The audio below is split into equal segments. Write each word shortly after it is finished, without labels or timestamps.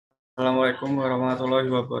Assalamualaikum warahmatullahi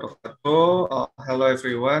wabarakatuh. Hello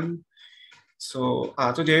everyone.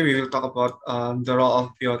 Today we will talk about the role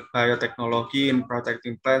of biotechnology in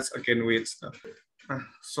protecting plants against weeds.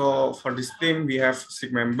 So for this team, we have 6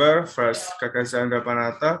 members. First, GAGAS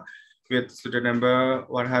PRANATA with student number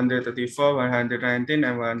 134, 119,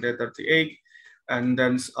 and 138. And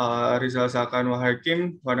then RIZAL ZAKA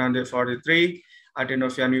NURHAKIM 143,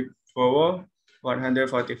 NOVIAN WIBOWO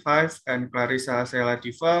 145, and CLARISA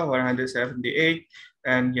SHEILADIVA 178,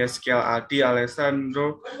 and YEHEZKIEL ALDI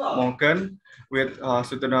ALESSANDRO MONGAN with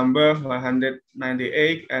student number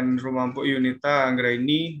 198, and RUMAMPUK YUNITA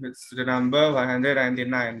ANGGRAINI with student number 199.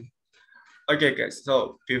 Okay, guys.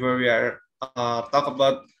 So before we are talk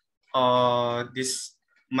about this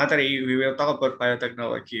material, we will talk about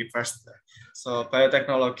biotechnology first. So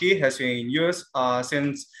biotechnology has been used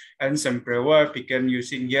since ancient brewer began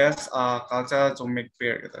using yeast culture to make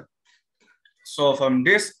beer. Gitu. So from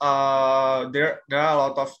this, there are a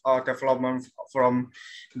lot of development from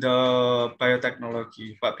the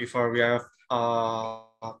biotechnology. But before we have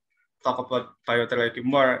talk about biotechnology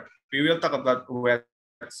more, we will talk about wheat.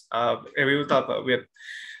 We will talk about wheat.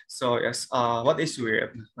 So yes, what is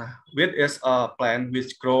wheat? Wheat is a plant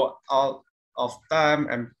which grow out of time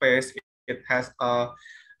and space. It has a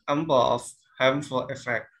number of harmful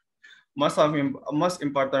effects. Most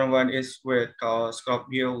important one is wheat cause crop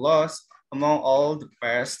yield loss. Among all the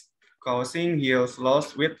pests causing yield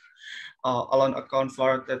loss, wheat alone account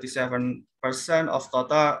for 37% of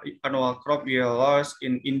total annual crop yield loss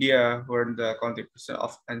in India, where the contribution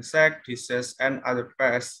of insect, disease, and other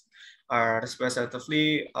pests are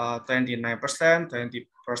respectively 29%,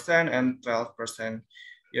 20%, and 12%.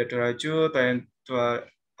 Yeturaju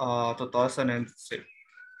 2006.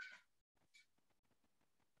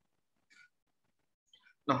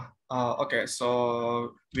 Okay,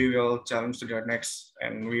 so we will jump to the next,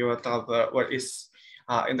 and we will talk about what is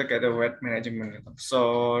integrated wet management.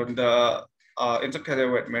 So the integrated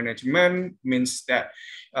wet management means that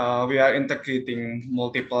we are integrating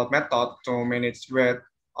multiple methods to manage wet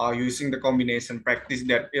using the combination practice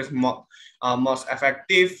that is most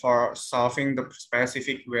effective for solving the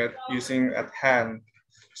specific wet using at hand.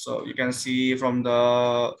 So you can see from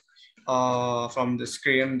the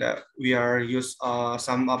screen that we are use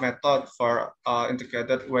some method for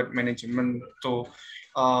integrated wet management to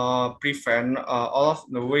prevent all of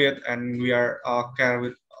the weed, and we are care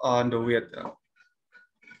with the weed.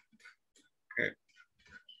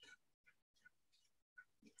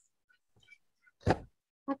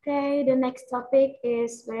 Okay, the next topic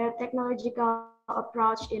is biotechnological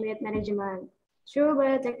approach in weed management. Through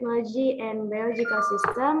biotechnology and biological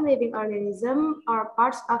system, living organisms are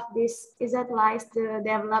parts of this is utilized to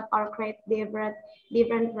develop or create different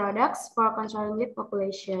products for controlling weed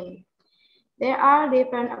population. There are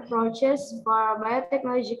different approaches for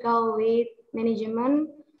biotechnological weed management.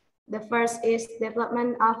 The first is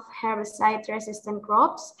development of herbicide-resistant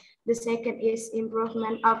crops. The second is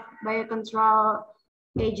improvement of biocontrol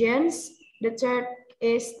agents. The third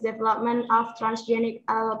is development of transgenic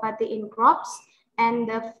allelopathy in crops. And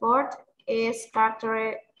the fourth is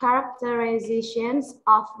characterizations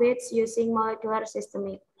of weeds using molecular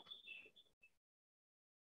systemic.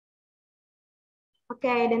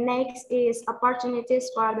 Okay, the next is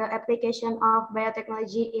opportunities for the application of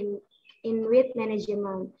biotechnology in weed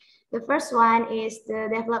management. The first one is the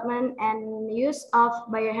development and use of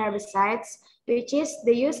bioherbicides, which is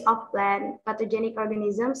the use of plant pathogenic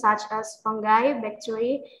organisms such as fungi,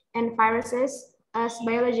 bacteria, and viruses as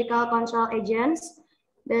biological control agents.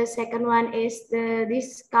 The second one is the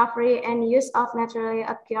discovery and use of naturally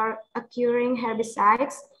occurring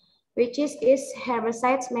herbicides, which is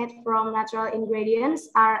herbicides made from natural ingredients,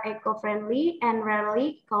 are eco-friendly and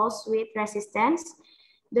rarely cause weed resistance.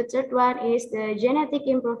 The third one is the genetic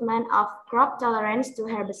improvement of crop tolerance to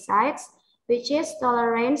herbicides, which is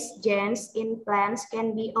tolerance genes in plants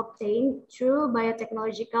can be obtained through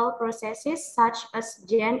biotechnological processes such as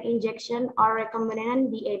gene injection or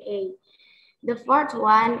recombinant DNA. The fourth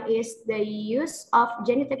one is the use of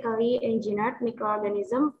genetically engineered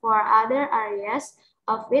microorganisms for other areas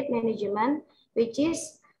of weed management, which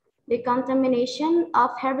is the contamination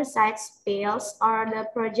of herbicide spills or the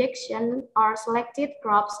projection or selected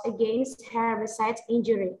crops against herbicide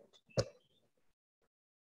injury.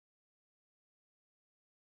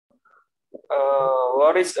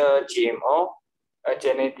 What is a GMO? A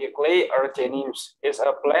genetically organism is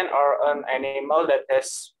a plant or an animal that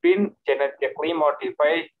has been genetically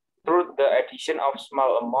modified through the addition of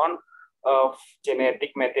small amount of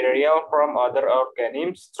genetic material from other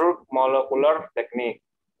organisms through molecular technique.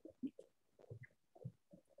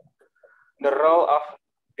 The role of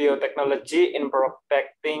biotechnology in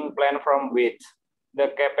protecting plant from weeds. The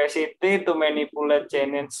capacity to manipulate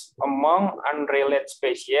genes among unrelated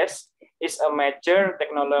species is a major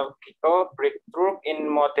technological breakthrough in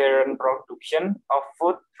modern production of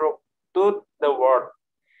food to the world.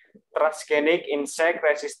 Transgenic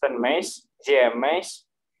insect-resistant maize, GM maize,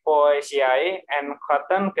 Poaceae, and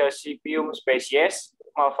cotton gossypium species,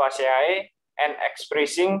 Malvaceae, and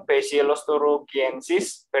expressing Bacillus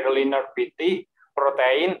thuringiensis, Berliner BT,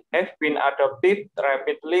 protein have been adopted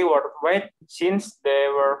rapidly worldwide since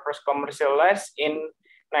they were first commercialized in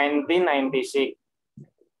 1996.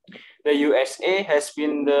 The USA has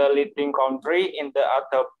been the leading country in the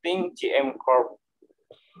adopting GM crop.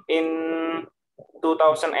 In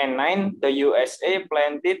 2009, the USA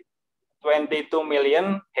planted 22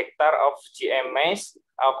 million hectares of GM maize,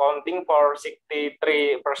 accounting for 63%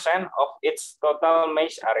 of its total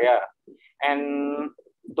maize area, and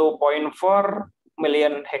 2.4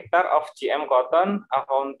 million hectares of GM cotton,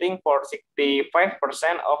 accounting for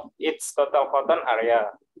 65% of its total cotton area.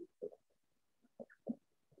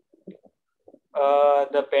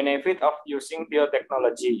 The benefit of using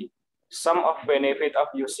biotechnology. Some of benefit of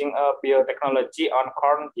using a biotechnology on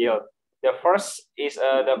corn yield. The first is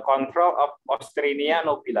the control of Ostrinia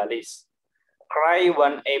nobilalis.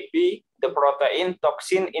 Cry1AB, the protein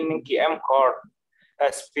toxin in GM corn,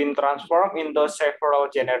 has been transformed into several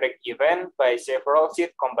generic events by several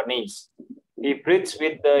seed companies. Hybrids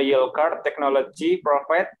with the yield card technology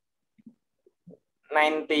provide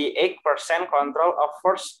 98% control of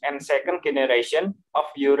first and second generation of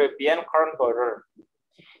European corn borer.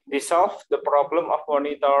 This solves the problem of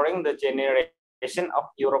monitoring the generation of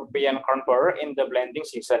European corn borer in the blending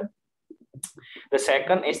season. The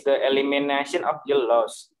second is the elimination of yield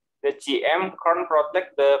loss. The GM corn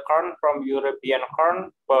protect the corn from European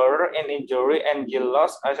corn borer and injury and yield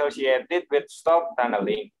loss associated with stalk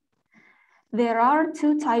tunneling. There are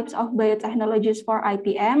two types of biotechnologies for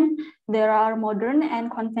IPM. There are modern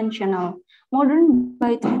and conventional. Modern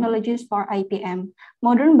biotechnologies for IPM.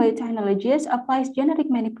 Modern biotechnologies applies genetic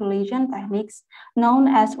manipulation techniques known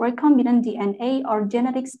as recombinant DNA or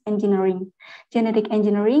genetics engineering. Genetic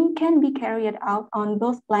engineering can be carried out on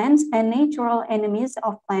both plants and natural enemies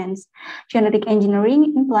of plants. Genetic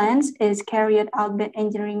engineering in plants is carried out by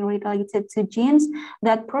engineering related to genes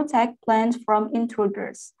that protect plants from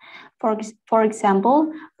intruders. For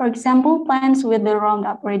example, plants with the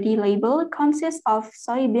Roundup Ready label consist of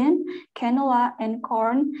soybean, canola, and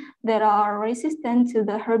corn that are resistant to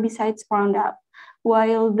the herbicides Roundup,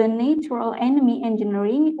 while the natural enemy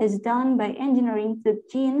engineering is done by engineering the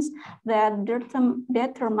genes that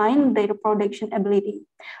determine their production ability.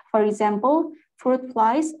 For example, fruit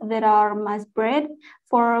flies that are mass bred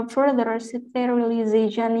for further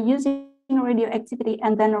sterilization using radioactivity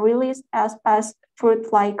and then released as fruit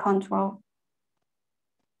fly control.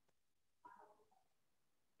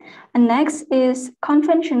 And next is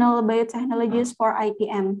conventional biotechnologies for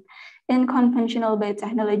IPM. In conventional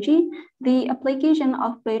biotechnology, the application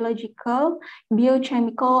of biological,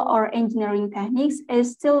 biochemical, or engineering techniques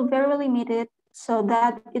is still very limited, so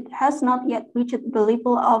that it has not yet reached the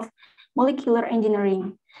level of molecular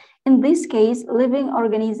engineering. In this case, living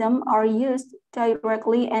organisms are used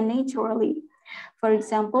directly and naturally. For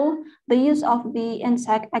example, the use of the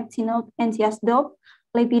insect actinode Entiasdop,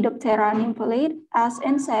 Lepidoptera nymphalid, as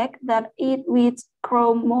insects that eat weeds,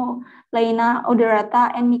 Chromolena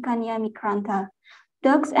odorata, and Micania micrantha.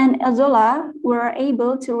 Ducks and azolla were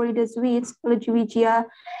able to reduce weeds, Ludwigia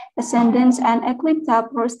ascendens, and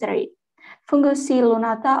Eclipta prostrate. Fungus C.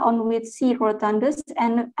 lunata on weeds C. rotundus,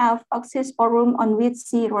 and F. oxysporum on weeds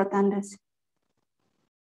C. rotundus.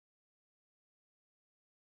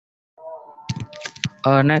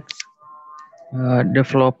 Next,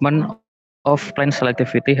 development of plant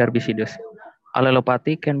selectivity herbicides.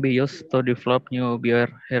 Allelopathy can be used to develop new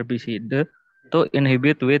bioherbicides to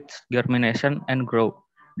inhibit weed germination and growth,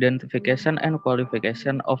 identification and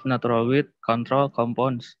qualification of natural weed control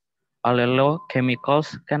compounds.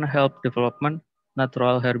 Allelochemicals can help development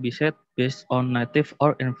natural herbicide based on native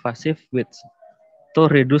or invasive weeds to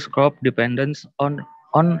reduce crop dependence on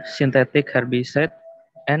synthetic herbicide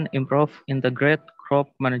and improve integrated crop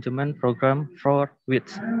management program for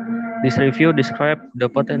weeds. This review describes the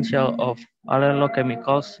potential of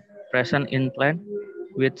allelochemicals present in plant,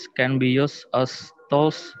 which can be used as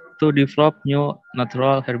tools to develop new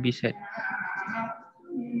natural herbicide.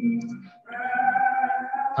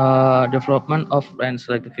 Development of plant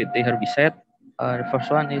selectivity herbicide. The first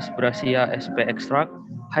one is Brassica sp extract.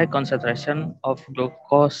 High concentration of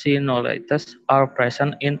glucosinolates are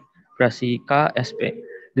present in Brassica sp.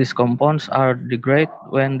 These compounds are degraded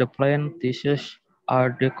when the plant tissues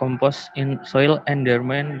are decomposed in soil and their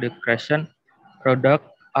main degradation product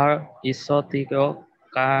are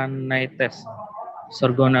isothiocanates,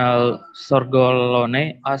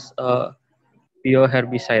 sorgolone as a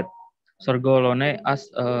bioherbicide. Sorgolone as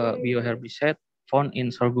a bioherbicide found in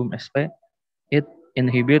sorghum sp. It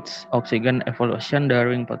inhibits oxygen evolution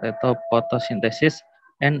during potato photosynthesis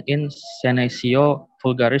and in Senecio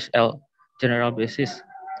vulgaris L. general basis.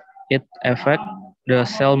 It affects the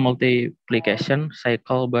cell multiplication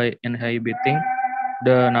cycle by inhibiting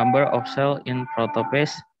the number of cells in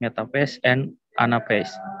protophase, metaphase, and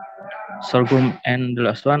anaphase. Sorghum and the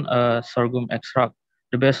last one, sorghum extract.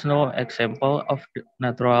 The best known example of the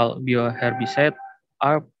natural bioherbicide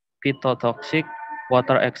are phytotoxic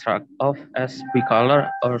water extract of S. bicolor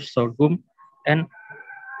or sorghum and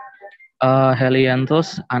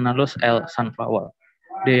Helianthus annulus L. sunflower.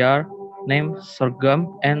 They are named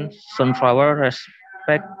sorghum and sunflower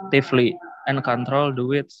respectively and control the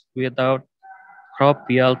weeds without crop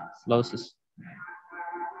yield losses.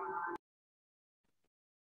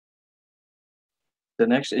 The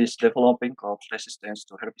next is developing crop resistance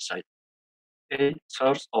to herbicide. A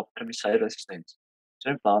source of herbicide resistance.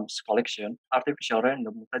 Germplasm collection, artificial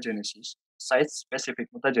random mutagenesis, site-specific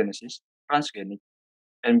mutagenesis, transgenic,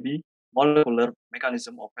 and B, molecular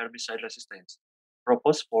mechanism of herbicide resistance.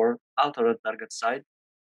 Proposed for altered target site,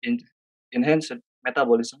 enhanced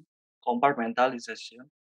metabolism, compartmentalization,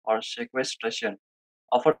 or sequestration,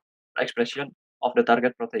 overexpression of the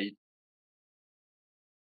target protein.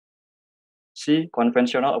 C.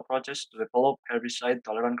 Conventional approaches to develop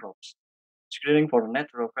herbicide-tolerant crops. Screening for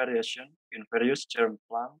natural variation in various germ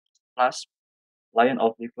plasm line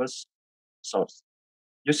of diverse source.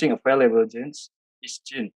 Using available genes is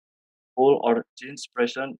gene pool or genes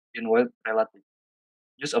present in wild relative.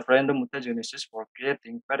 Use of random mutagenesis for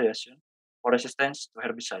creating variation for resistance to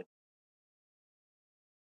herbicide.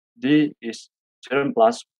 D is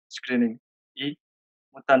germplasm screening. E.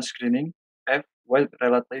 Mutant screening. F. Wild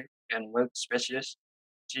relative and wild species.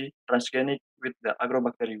 G. Transgenic with the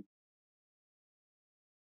agrobacterium.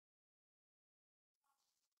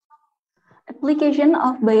 Application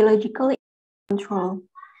of biological control.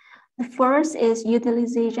 The first is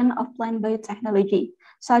utilization of plant biotechnology,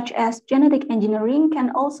 such as genetic engineering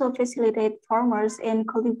can also facilitate farmers in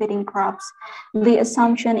cultivating crops. The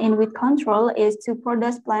assumption in weed control is to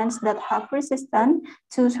produce plants that have resistance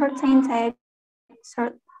to certain types.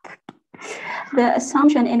 The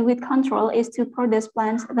assumption in weed control is to produce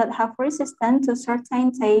plants that have resistance to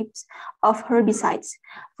certain types of herbicides.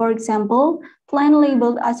 For example, plant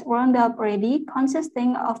labeled as Roundup Ready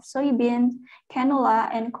consisting of soybeans, canola,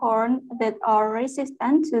 and corn that are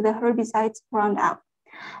resistant to the herbicides Roundup.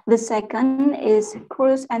 The second is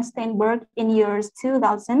Cruz and Steinberg in years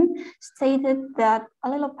 2000 stated that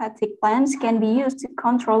allelopathic plants can be used to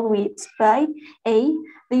control weeds by A,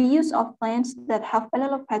 the use of plants that have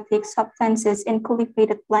allelopathic substances in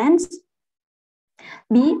cultivated plants,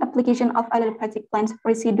 B, application of allelopathic plant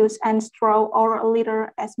residues and straw or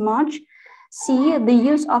litter as mulch, C, the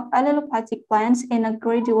use of allelopathic plants in a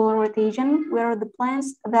gradual rotation where the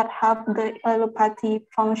plants that have the allelopathy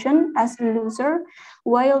function as loser,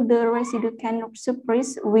 while the residue can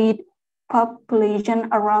suppress weed population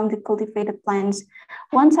around the cultivated plants.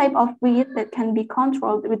 One type of weed that can be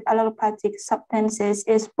controlled with allelopathic substances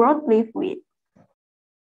is broadleaf weed.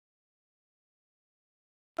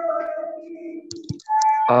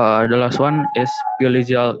 The last one is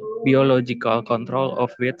biological control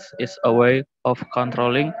of weeds is a way of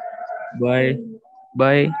controlling by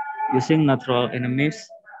using natural enemies,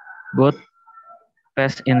 both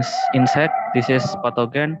pest, insect, disease,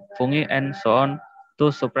 pathogen, fungi, and so on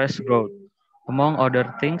to suppress growth. Among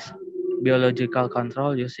other things, biological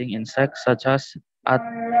control using insects such as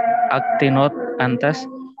Actinoptera,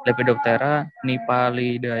 Lepidoptera,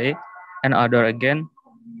 Nipalidae, and other again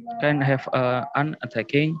can have an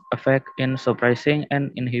attacking effect in suppressing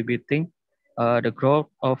and inhibiting the growth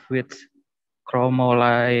of weeds,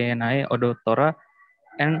 Chromolaenae odotora,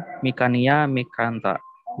 and Micania micrantha,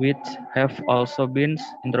 which have also been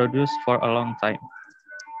introduced for a long time.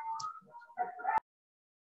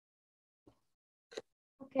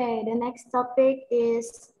 Okay, the next topic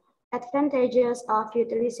is advantages of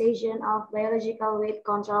utilization of biological weed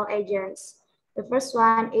control agents. The first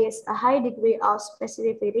one is a high degree of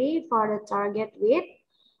specificity for the target weed.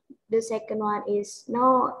 The second one is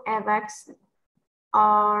no effects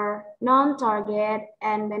or non-target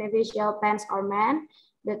and beneficial plants or man.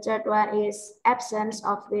 The third one is absence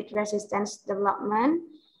of weed resistance development.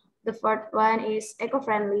 The fourth one is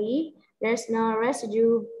eco-friendly. There's no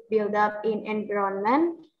residue buildup in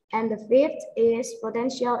environment. And the fifth is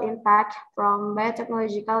potential impact from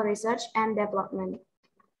biotechnological research and development.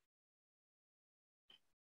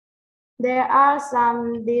 There are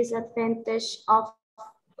some disadvantages of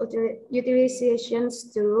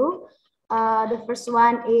utilizations too. The first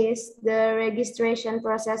one is the registration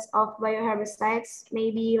process of bioherbicides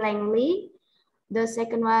may be lengthy. The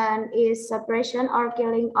second one is suppression or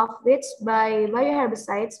killing of weeds by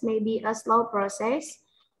bioherbicides may be a slow process.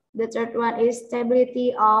 The third one is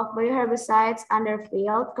stability of bioherbicides under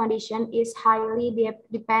field condition is highly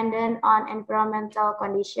dependent on environmental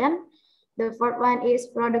condition. The fourth one is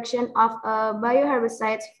production of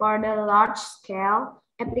bioherbicides for the large scale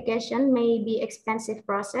application may be expensive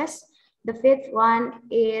process. The fifth one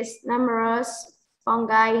is numerous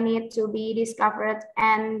fungi need to be discovered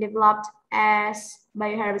and developed as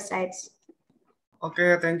bioherbicides.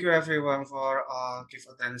 Okay, thank you everyone for give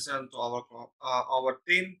attention to our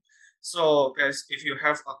team. So guys, if you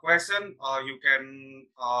have a question, you can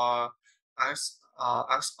ask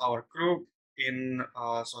our group in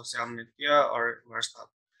social media or WhatsApp.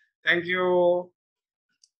 Thank you.